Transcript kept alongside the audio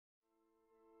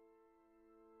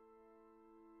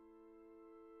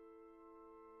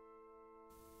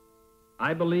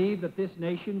I believe that this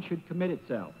nation should commit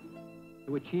itself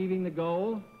to achieving the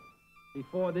goal,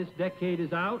 before this decade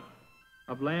is out,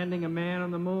 of landing a man on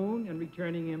the moon and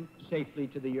returning him safely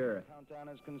to the Earth.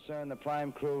 Countdown is concerned, the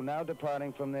prime crew now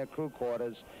departing from their crew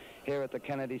quarters here at the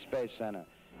Kennedy Space Center.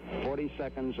 40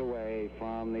 seconds away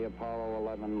from the Apollo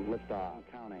 11 liftoff.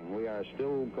 Counting. We are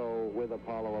still go with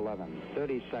Apollo 11.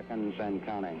 30 seconds and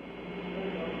counting.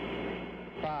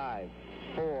 5,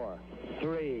 4,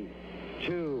 3,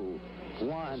 2,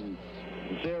 1,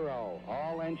 0.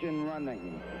 All engine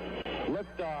running.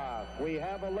 Liftoff. We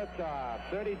have a liftoff.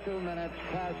 32 minutes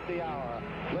past the hour.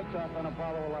 Liftoff on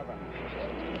Apollo 11.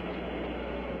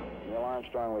 Neil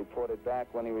Armstrong reported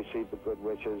back when he received the good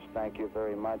wishes. Thank you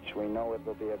very much. We know it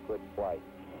will be a good flight.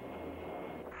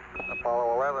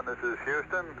 Apollo 11, this is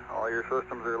Houston. All your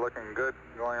systems are looking good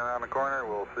going around the corner.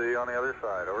 We'll see you on the other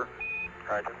side. Over.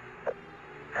 Roger.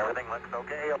 Everything looks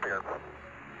okay up here.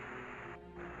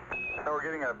 So we're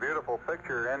getting a beautiful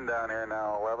picture in down here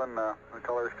now, 11. The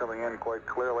colors coming in quite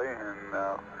clearly,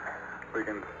 and we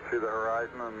can see the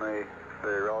horizon and the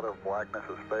relative blackness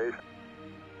of space.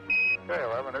 Okay,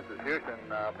 11, this is Houston.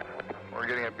 We're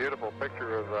getting a beautiful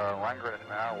picture of Langrenus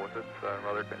now with its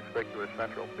rather conspicuous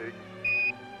central peak.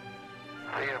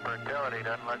 Sea of fertility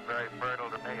doesn't look very fertile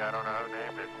to me. I don't know who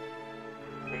named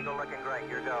it. Eagle looking great.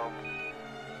 Your go.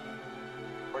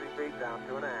 40 feet down,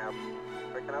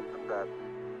 2.5. Picking up some dust.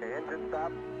 Okay, engine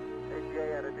stop. ATA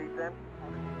at a descent.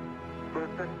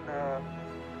 Houston,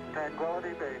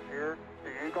 Tranquility Base here.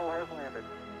 The Eagle has landed.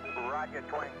 Roger,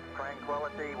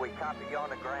 Tranquility. We copy you on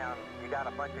the ground. You got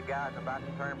a bunch of guys about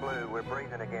to turn blue. We're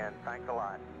breathing again. Thanks a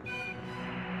lot.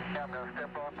 Yeah, I'm going to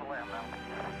step off the limb now.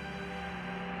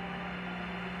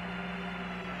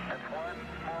 That's one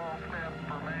small step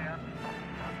for man.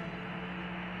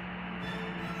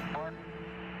 One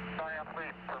giant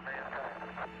leap for mankind.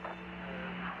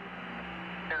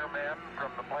 Here, men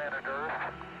from the planet Earth,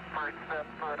 first set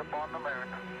foot upon the moon.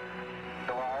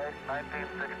 July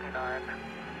 1969.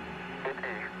 It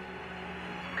is.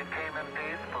 It came in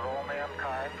peace for all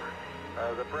mankind.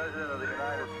 The President of the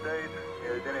United States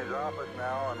is in his office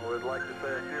now and would like to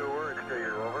say a few words to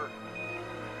you. Over.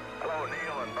 Hello,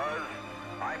 Neil and Buzz.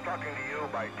 I'm talking to you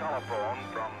by telephone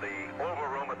from the Oval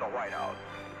Room at the White House.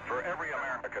 For every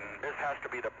American, this has to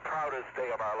be the proudest day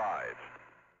of our lives.